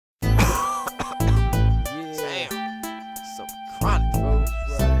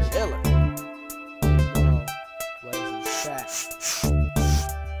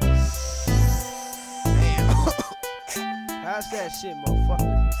that shit,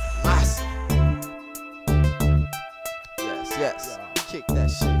 motherfucker. Massa. Yes. Kick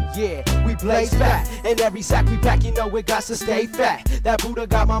that shit. Yeah, we blaze fat, and every sack we pack, you know we got to stay fat. That Buddha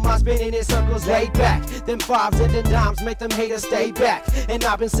got my mind spinning in circles laid back. Them fives and them dimes make them haters stay back. And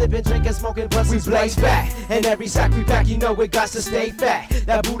I've been sipping, drinking, smoking, but we blaze fat. And every sack we pack, you know we got to stay fat.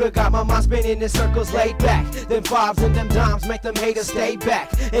 That Buddha got my mind spinning in circles laid back. Them fives and them dimes make them haters stay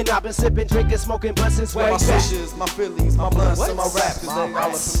back. And I've been sipping, drinking, smoking, but since way my back. switches, my Phillies, my blunts, and my raps. Cause they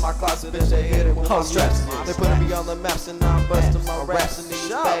all up in my closet, bitch, they hit it with my straps. They putting me on the maps and I'm busting my raps. And these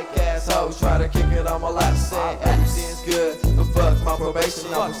fake ass hoes try to kick it on my lap. Saying everything's good, but fuck my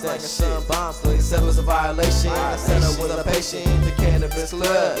probation. I was slanging some bombs, so they said it was a violation. I sent her with a patient, the cannabis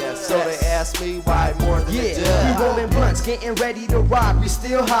club. So they asked me why more than a judge. We rolling blunts, getting ready to ride. We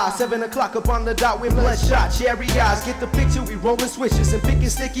still high, 7 o'clock up on the dot with bloodshot, cherry eyes. Get the picture, we rolling switches and picking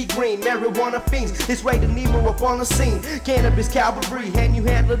sticky green. Marijuana fiends, it's Ray the Nemo up on the scene. Cannabis cavalry, can you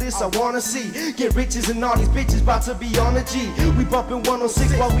handle this? I wanna see. Get riches and all these bitches about to be on the G. We bumping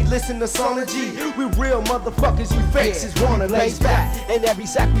 106 while we listen to Sona G. We real motherfuckers, you fakes is wanna lace back. And every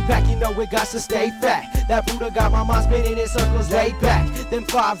sack we pack, you know we got to stay fat. That Buddha got my mind spinning in circles laid back. Them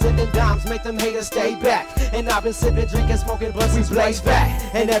fives and them dimes make them haters stay back. And I've been sipping, drinking, smoking, blunts, we blaze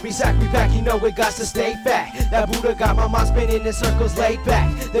fat. And every sack we pack, you know we got to stay fat. That Buddha got my mind spinning in circles laid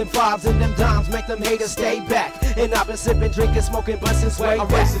back. Them fives and them dimes make them haters stay back. And I've been sipping, drinking, smoking, blunts since way back.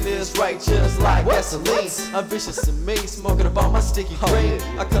 I'm racing this right just like gasoline. I'm vicious and mean, smoking up on my sticky green.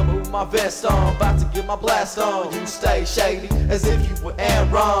 I come with my vest on, about to get my blast on. You stay shady, as if you were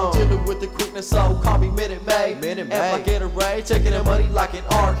Aaron. Dealing with the quickness, so call me Minute Maid. And I get a raid, taking the money like an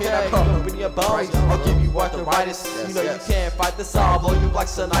arcade. I come up in your bones, I'll give you arthritis. You know you can't fight this all, blow you like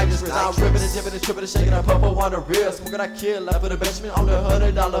sonitis. Cause I'm ripping and dipping and tripping and shaking a purple on the real. Smoking I kill, I put a Benjamin on the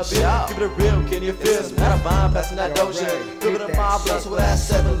 $100 bill. Give it a real, can you feel? Some out of mind, passing that doja. Flipping up my blunts with that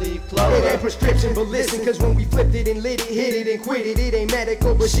 7-leaf clover. It ain't prescription, but listen, cause when we flipped it and lit it, hit it and quit it, it ain't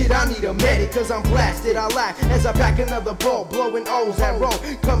medical, but shit, I need a medic, cause I'm blasted. I laugh as I pack another bowl, blowing O's at roll,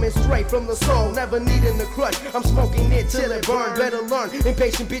 coming straight from the soul, never needing the crush. I'm smoking it till it burn, better learn.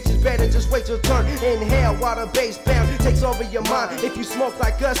 Impatient bitches better just wait your turn. Inhale while the bass bound takes over your mind. If you smoke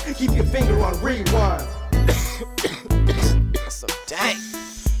like us, keep your finger on rewind. So dang.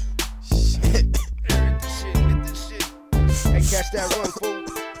 Shit. Hit this shit. Hey, catch that run, fool.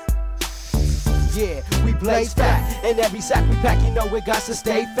 Yeah, we blaze fat, and every sack we pack, you know we got to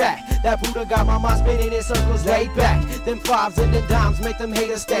stay fat. That Buddha got my mind spinning in circles laid back. Them fives and them dimes make them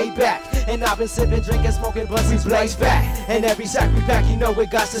haters stay back. And I've been sipping, drinking, smoking, blunts, we blaze fat. And every sack we pack, you know we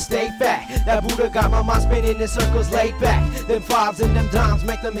got to stay fat. That Buddha got my mind spinning in circles laid back. Them fives and them dimes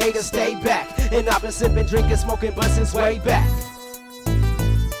make them haters stay back. And I've been sipping, drinking, smoking, blunts since way back.